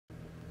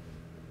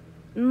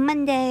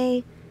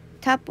Monday.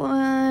 Top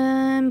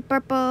one,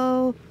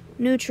 purple,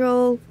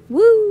 neutral,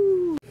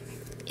 woo!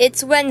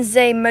 It's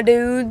Wednesday, my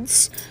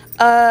dudes.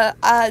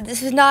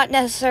 This is not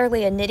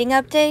necessarily a knitting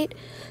update,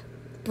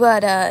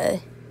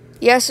 but,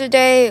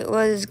 yesterday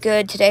was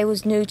good, today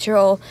was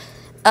neutral.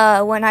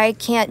 When I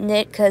can't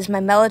knit because my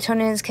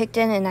melatonin is kicked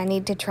in and I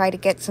need to try to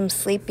get some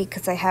sleep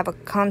because I have a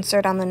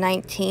concert on the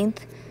 19th.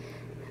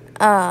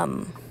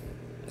 I'm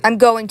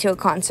going to a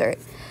concert.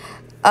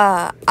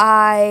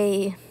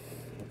 I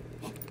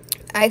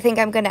think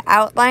I'm going to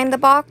outline the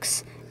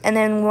box, and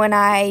then when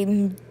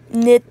I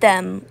knit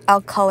them, I'll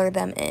color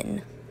them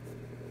in.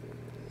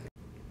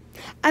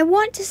 I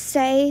want to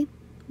say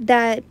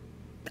that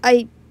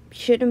I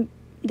should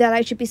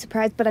be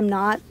surprised, but I'm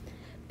not,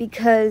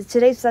 because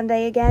today's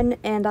Sunday again,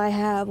 and I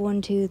have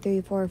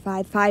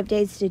 5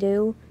 days to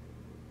do.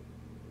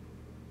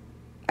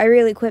 I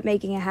really quit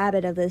making a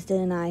habit of this,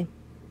 didn't I?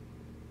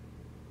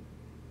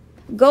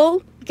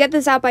 Goal, get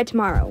this out by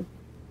tomorrow,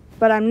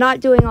 but I'm not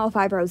doing all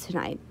 5 rows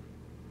tonight.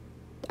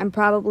 I'm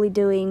probably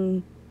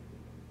doing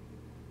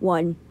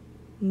 1,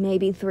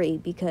 maybe 3,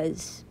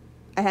 because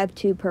I have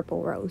 2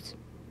 purple rows.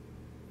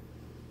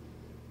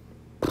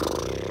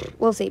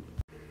 We'll see.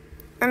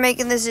 We're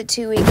making this a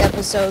 2-week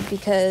episode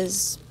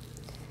because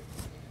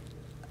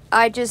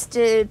I just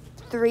did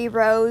 3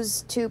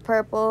 rows, 2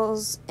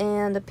 purples,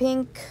 and a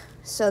pink.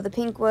 So the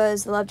pink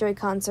was the Lovejoy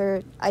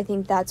concert. I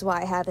think that's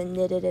why I haven't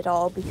knitted at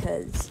all,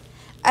 because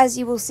as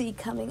you will see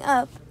coming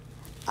up,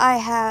 I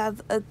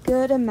have a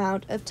good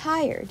amount of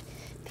tired.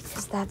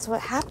 Because that's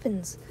what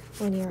happens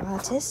when you're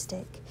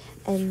autistic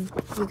and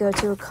you go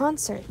to a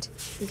concert.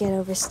 You get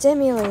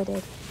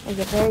overstimulated and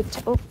get very...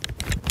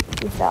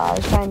 you fell. I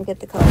was trying to get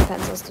the colored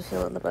pencils to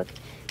fill in the book.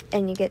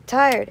 And you get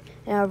tired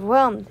and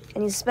overwhelmed.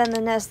 And you spend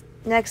the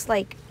next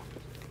like,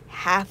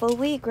 half a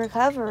week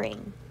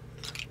recovering.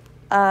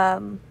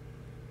 So,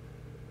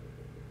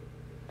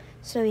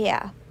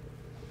 yeah.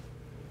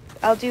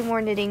 I'll do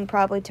more knitting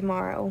probably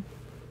tomorrow.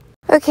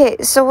 Okay,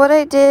 so what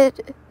I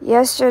did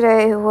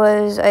yesterday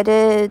was I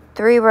did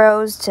 3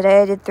 rows.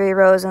 Today I did 3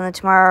 rows, and then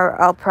tomorrow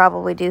I'll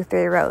probably do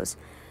 3 rows.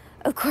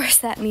 Of course,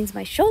 that means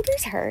my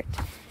shoulders hurt,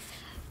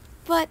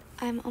 but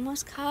I'm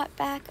almost caught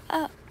back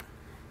up.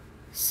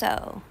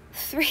 So,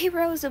 3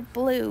 rows of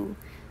blue,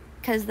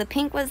 because the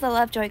pink was the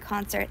Lovejoy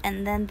concert,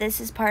 and then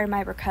this is part of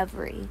my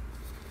recovery.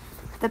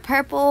 The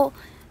purple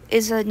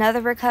is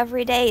another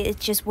recovery day. It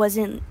just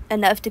wasn't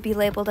enough to be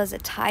labeled as a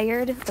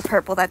tired. The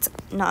purple that's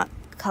not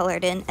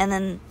colored in, and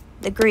then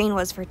the green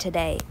was for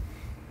today.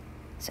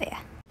 So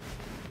yeah,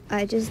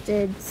 I just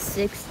did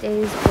 6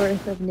 days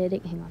worth of knitting.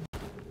 Hang on,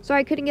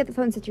 sorry, I couldn't get the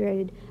phone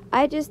situated.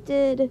 I just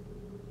did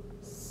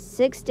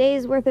 6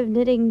 days worth of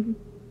knitting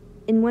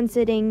in one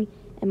sitting,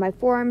 and my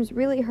forearms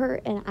really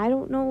hurt, and I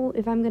don't know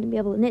if I'm gonna be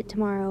able to knit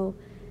tomorrow.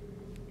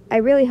 I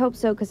really hope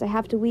so, because I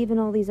have to weave in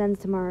all these ends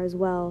tomorrow as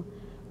well.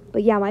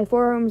 But yeah, my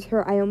forearms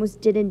hurt. I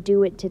almost didn't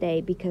do it today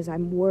because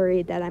I'm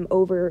worried that I'm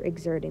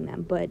overexerting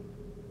them, but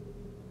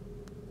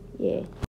yeah.